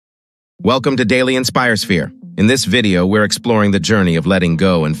Welcome to DailyInspireSphere. In this video, we're exploring the journey of letting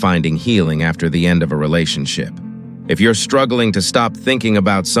go and finding healing after the end of a relationship. If you're struggling to stop thinking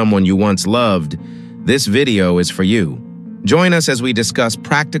about someone you once loved, this video is for you. Join us as we discuss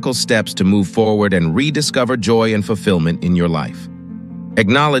practical steps to move forward and rediscover joy and fulfillment in your life.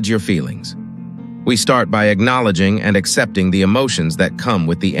 Acknowledge your feelings. We start by acknowledging and accepting the emotions that come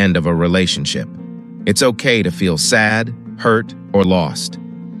with the end of a relationship. It's okay to feel sad, hurt, or lost.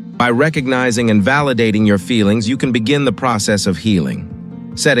 By recognizing and validating your feelings, you can begin the process of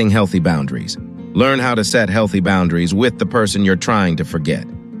healing. Setting healthy boundaries. Learn how to set healthy boundaries with the person you're trying to forget.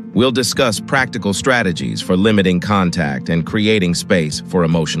 We'll discuss practical strategies for limiting contact and creating space for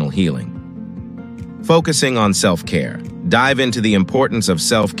emotional healing. Focusing on self-care. Dive into the importance of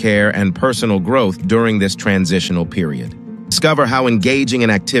self-care and personal growth during this transitional period. Discover how engaging in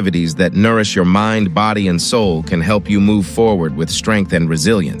activities that nourish your mind, body, and soul can help you move forward with strength and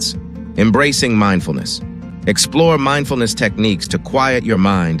resilience. Embracing mindfulness. Explore mindfulness techniques to quiet your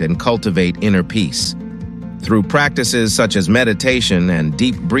mind and cultivate inner peace. Through practices such as meditation and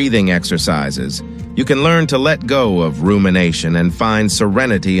deep breathing exercises, you can learn to let go of rumination and find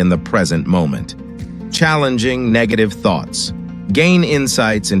serenity in the present moment. Challenging negative thoughts. Gain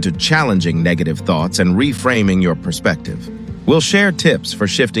insights into challenging negative thoughts and reframing your perspective. We'll share tips for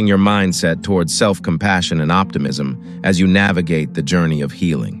shifting your mindset towards self-compassion and optimism as you navigate the journey of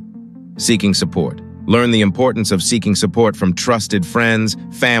healing. Seeking support. Learn the importance of seeking support from trusted friends,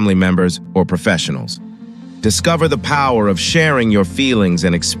 family members, or professionals. Discover the power of sharing your feelings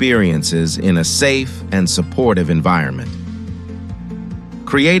and experiences in a safe and supportive environment.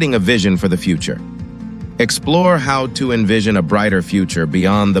 Creating a vision for the future. Explore how to envision a brighter future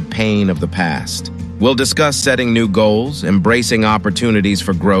beyond the pain of the past. We'll discuss setting new goals, embracing opportunities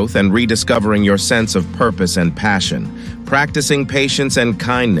for growth, and rediscovering your sense of purpose and passion, practicing patience and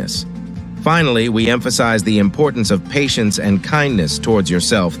kindness. Finally, we emphasize the importance of patience and kindness towards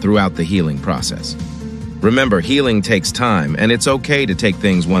yourself throughout the healing process. Remember, healing takes time, and it's okay to take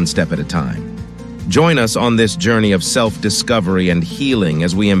things one step at a time. Join us on this journey of self-discovery and healing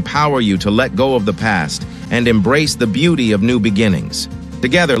as we empower you to let go of the past and embrace the beauty of new beginnings.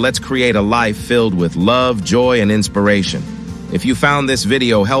 Together, let's create a life filled with love, joy, and inspiration. If you found this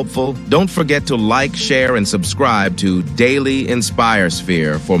video helpful, don't forget to like, share, and subscribe to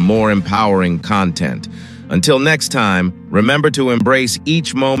DailyInspireSphere for more empowering content. Until next time, remember to embrace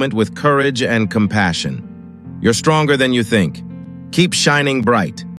each moment with courage and compassion. You're stronger than you think. Keep shining bright.